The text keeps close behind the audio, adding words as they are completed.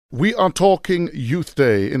We are talking Youth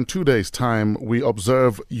Day. In 2 days' time, we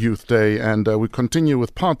observe Youth Day, and we continue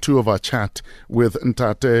with part 2 of our chat with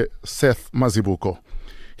Ntate Seth Mazibuko.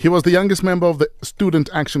 He was the youngest member of the Student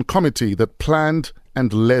Action Committee that planned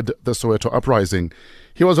and led the Soweto uprising.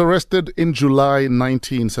 He was arrested in July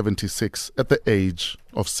 1976 at the age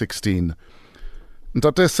of 16.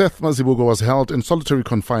 Ntate Seth Mazibuko was held in solitary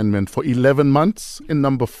confinement for 11 months in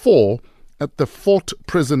number 4 at the Fort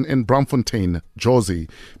Prison in Braamfontein, Jozi,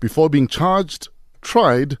 before being charged,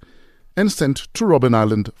 tried, and sent to Robben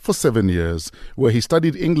Island for 7 years, where he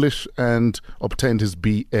studied English and obtained his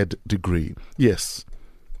B.Ed degree. Yes,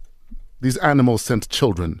 these animals sent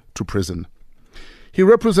children to prison. He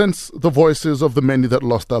represents the voices of the many that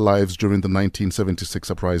lost their lives during the 1976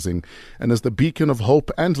 uprising and is the beacon of hope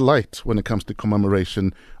and light when it comes to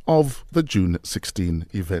commemoration of the June 16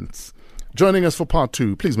 events. Joining us for part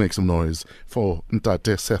 2, please make some noise for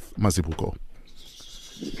Ntate Seth Mazibuko.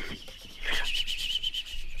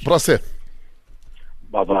 Bra Seth.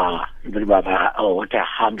 Baba, oh, what a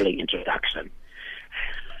humbling introduction.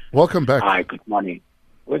 Welcome back. Hi, good morning.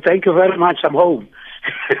 Well, thank you very much. I'm home.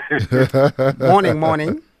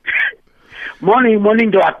 Morning.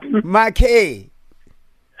 morning, Dwarton. Mark, hey.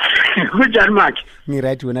 Good job, Mark. Me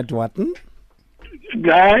right when at Dwarton?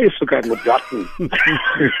 Guys, okay, with Dwarton.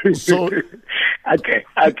 So,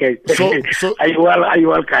 okay. So, are you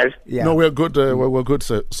well, guys? Yeah. No, we're good. We're good,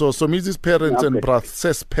 sir. So Mizi's parents and Bra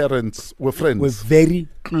Seth's parents were friends. We're very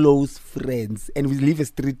close friends, and we live a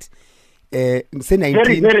street. Say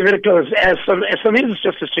 19. Very, very close. Somizi is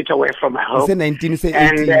just a street away from my home. Say 19, say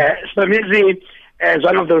 18. And Somizi is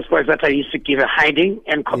one of those boys that I used to give a hiding,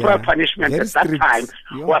 and corporal punishment very at that strict. time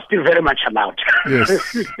was still very much allowed. Yes.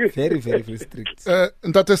 Very, very, very strict.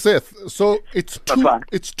 Ntate Seth, so it's Papa.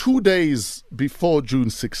 2 days before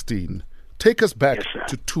June 16. Take us back Yes,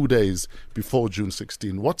 to 2 days before June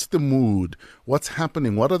 16. What's the mood? What's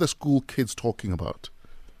happening? What are the school kids talking about?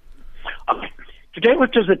 Okay. Today was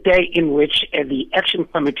a day in which the Action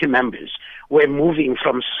Committee members were moving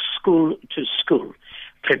from school to school,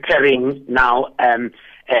 preparing now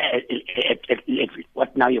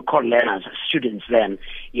what now you call learners, students then,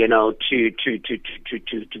 to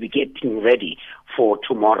be getting ready for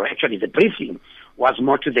tomorrow. Actually, the briefing was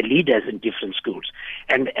more to the leaders in different schools.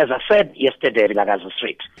 And as I said yesterday, Lagaza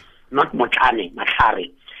Street, not Mochani,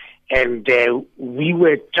 Machari. And we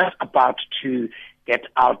were just about to get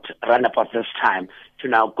out, run about this time, to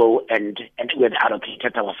now go and we had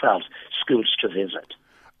allocated ourselves schools to visit.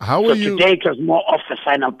 How So are you? today it was more of the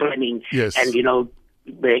final planning Yes. and,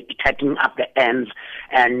 we're tightening up the ends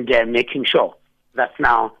and making sure that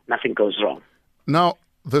now nothing goes wrong. Now,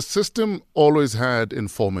 the system always had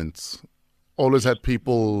informants, always had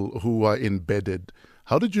people who are embedded.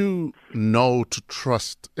 How did you know to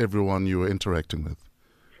trust everyone you were interacting with?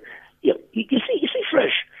 Yeah, you see,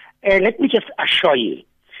 Fresh, let me just assure you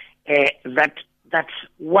that that's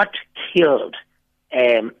what killed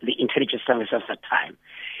the intelligence services at the time.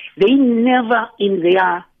 They never in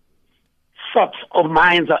their thoughts or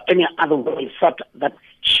minds or any other way thought that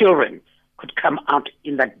children could come out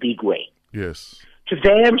in that big way. Yes. To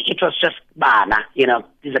them, it was just bana,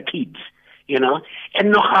 these are kids, and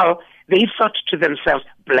know how they thought to themselves,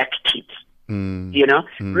 black kids.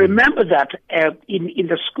 Remember that in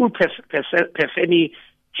the school, any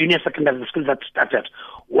junior secondary school that started,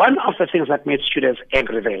 one of the things that made students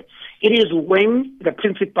angry there, it is when the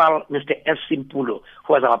principal, Mr. S. Simpulo,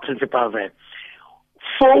 who was our principal there,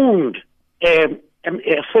 phoned Sam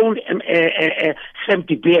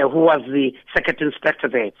Bear, who was the second inspector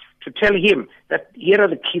there, to tell him that here are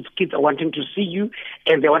the kids are wanting to see you,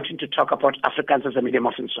 and they're wanting to talk about Africans as a medium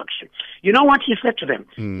of instruction. You know what he said to them?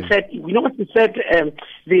 He said, you know what he said,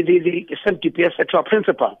 the Sam Bear said to our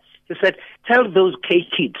principal? He said, tell those K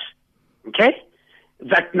kids, okay,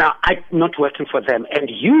 that now I'm not working for them, and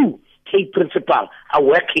you, K principal, are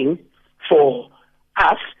working for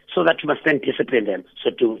us, so that you must then discipline them. So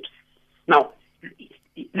do it. Now,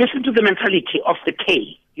 listen to the mentality of the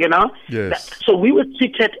K, Yes. So we were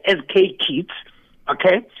treated as K kids,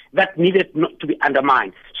 okay, that needed not to be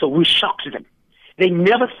undermined. So we shocked them. They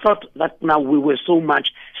never thought that now we were so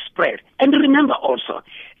much spread. And remember also,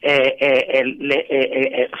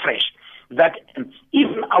 Fresh, that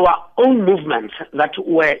even our own movements that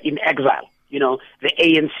were in exile, the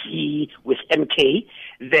ANC with MK,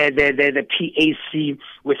 the PAC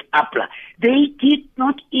with APLA, they did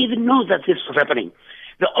not even know that this was happening.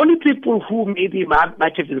 The only people who maybe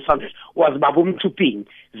might have been sounded was Babu Mtuping,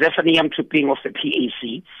 Zephaniah Mtuping of the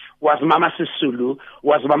PAC, was Mama Sisulu,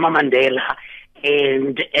 was Mama Mandela,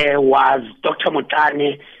 and was Dr.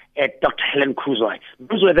 Motane, Dr. Helen Kuzoi.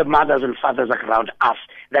 Those were the mothers and fathers around us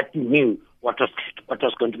that knew what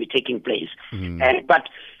was going to be taking place. But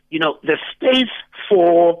the space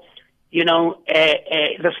for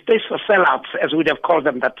sellouts, as we'd have called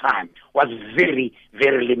them that time, was very,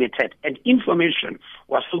 very limited, and information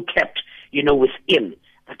was so kept, within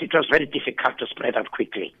that it was very difficult to spread out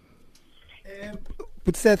quickly.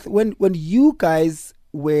 But Seth, when you guys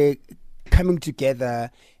were coming together,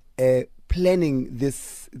 planning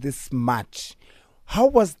this march, how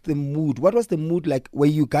was the mood? What was the mood like? Were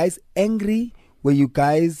you guys angry? Were you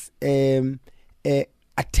guys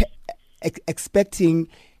expecting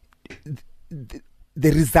the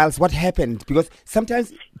results? What happened? Because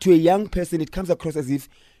sometimes to a young person it comes across as if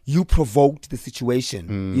you provoked the situation,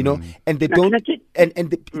 and they don't, and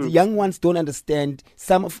the young ones don't understand.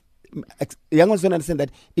 Young ones don't understand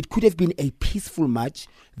that it could have been a peaceful march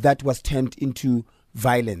that was turned into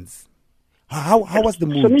violence. How was the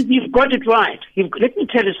mood? Samizi, you've got it right. Let me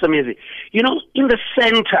tell you, Samizi, in the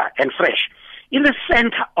center, and fresh, in the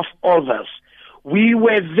center of all this, we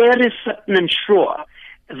were very certain and sure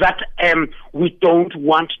that we don't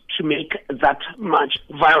want to make that much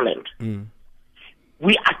violent. We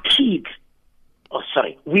were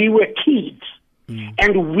kids.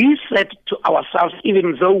 And we said to ourselves,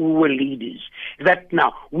 even though we were leaders, that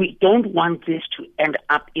now we don't want this to end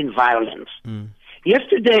up in violence.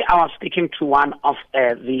 Yesterday, I was speaking to one of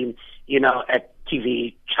the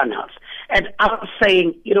TV channels, and I was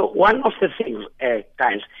saying, one of the things,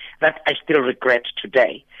 guys, that I still regret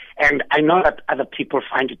today, and I know that other people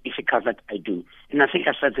find it difficult that I do, and I think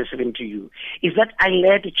I said this even to you, is that I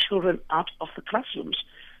led the children out of the classrooms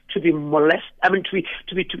to be to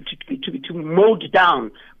be mowed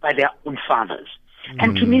down by their own fathers.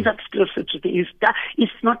 And to me, that still sits with me.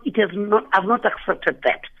 I've not accepted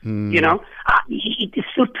that. It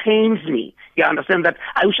still pains me. You understand that?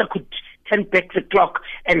 I wish I could turn back the clock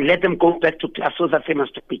and let them go back to class so that they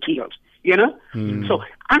must be killed. So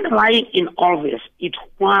underlying in all this, it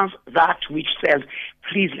was that which says,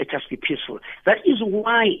 please let us be peaceful. That is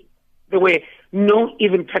why there were no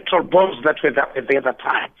even petrol bombs that were there at that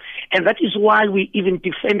time. And that is why we even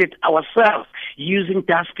defended ourselves using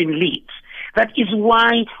dustbin lids. That is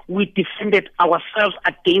why we defended ourselves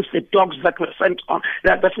against the dogs that were sent on,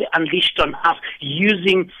 that were unleashed on us,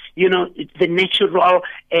 using, the natural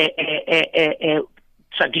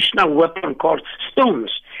traditional weapon called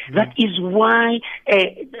stones. That is why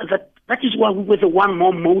that is why we were the one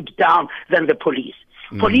more mowed down than the police.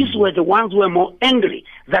 Police were the ones who were more angry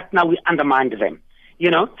that now we undermined them.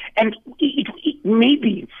 And it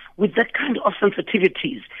maybe with that kind of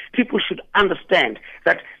sensitivities, people should understand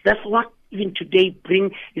that that's what even today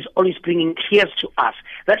is always bringing tears to us.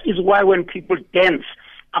 That is why when people dance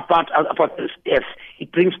about this death,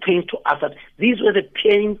 it brings pain to us. That these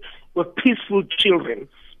were peaceful children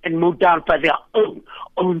and mowed down by their own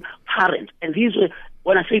parents. And these were,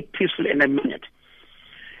 when I say peaceful in a minute,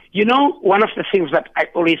 one of the things that I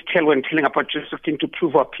always tell when telling about June 16 to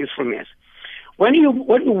prove our peacefulness, when you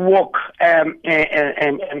walk,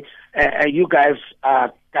 you guys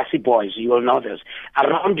are Kasi boys, you will know this,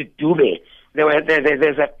 around Dube,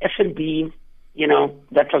 there's an F&B,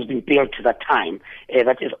 that was being built at that time,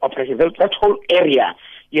 that is operating. That whole area,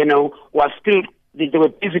 was still, they were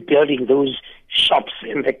busy building those shops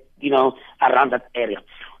in the, around that area.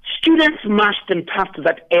 Students marched and passed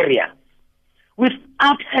that area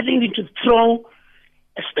without having to throw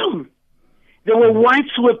a stone. There were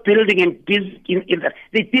whites who were building and busy in that.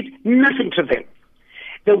 They did nothing to them.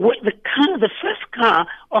 The first car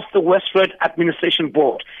of the West Road Administration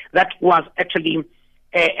Board that was actually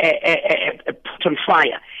put on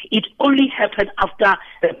fire, it only happened after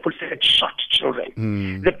the police had shot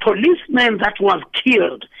children. The policeman that was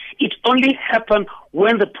killed, it only happened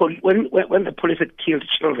when the police had killed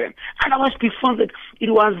children. And Otherwise, before that,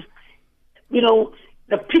 it was,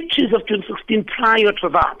 the pictures of 2016 prior to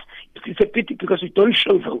that. It's a pity because we don't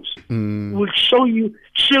show those. We'll show you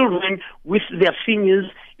children with their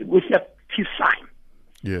fingers, with their peace sign.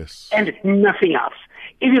 Yes. And nothing else.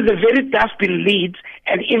 Even the very dustbin leads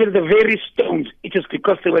and even the very stones, it is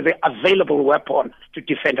because they were the available weapon to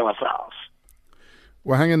defend ourselves.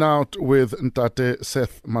 We're hanging out with Ntate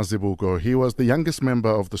Seth Mazibuko. He was the youngest member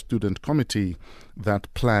of the student committee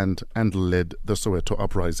that planned and led the Soweto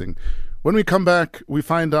uprising. When we come back, we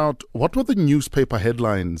find out what were the newspaper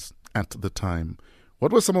headlines at the time.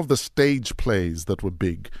 What were some of the stage plays that were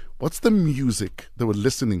big? What's the music they were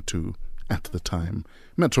listening to at the time?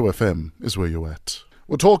 Metro FM is where you're at.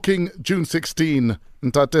 We're talking June 16.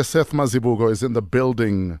 Ntate Seth Mazibuko is in the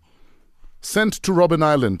building. Sent to Robben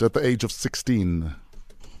Island at the age of 16.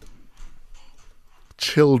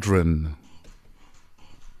 children.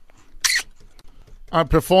 I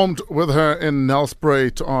performed with her in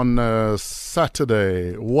Nelspruit on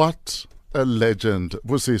Saturday. What a legend.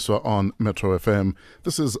 Busiswa on Metro FM.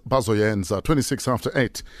 This is Bazoyenza, 26 after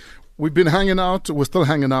 8. We've been hanging out, we're still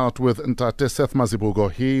hanging out with Ntate Seth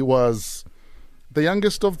Mazibuko. He was the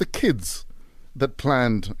youngest of the kids that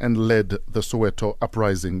planned and led the Soweto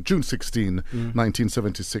uprising, June 16,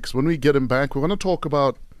 1976. When we get him back, we're going to talk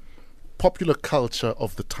about popular culture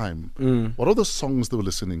of the time. What are the songs they were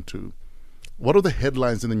listening to? What are the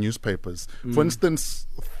headlines in the newspapers? For instance,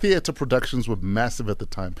 theatre productions were massive at the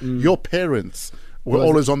time. Your parents were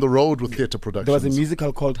always on the road with theatre productions. There was a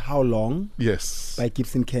musical called How Long? Yes. By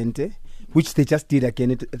Gibson Kente, which they just did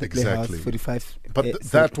again at the Playhouse 45. But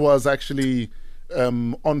that was actually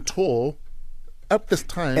on tour at this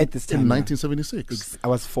time in 1976. I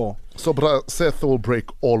was 4. So Seth will break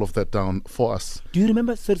all of that down for us. Do you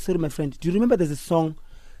remember, sorry my friend, do you remember there's a song,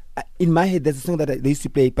 in my head there's a song that they used to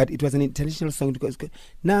play, but it was an international song because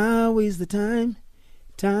now is the time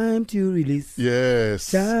to release.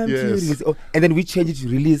 Yes. Time to release. Oh, and then we changed it to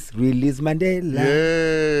release Mandela.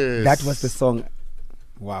 Yes. That was the song.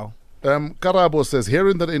 Wow. Karabo says,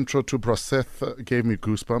 hearing that intro to Bra Seth gave me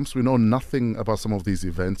goosebumps. We know nothing about some of these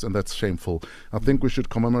events, and that's shameful. I think we should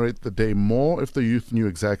commemorate the day more if the youth knew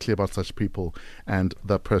exactly about such people and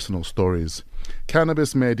their personal stories.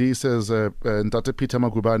 Cannabis Medi says, Ntate Peter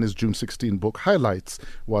Magubani's June 16 book highlights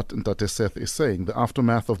what Ntate Seth is saying, the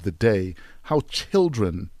aftermath of the day, how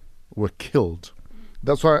children were killed.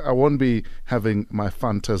 That's why I won't be having my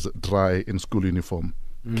Fantas dry in school uniform.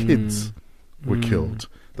 Kids were killed.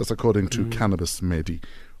 That's according to Cannabis Medi.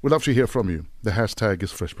 We'd love to hear from you. The hashtag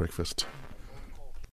is Fresh Breakfast.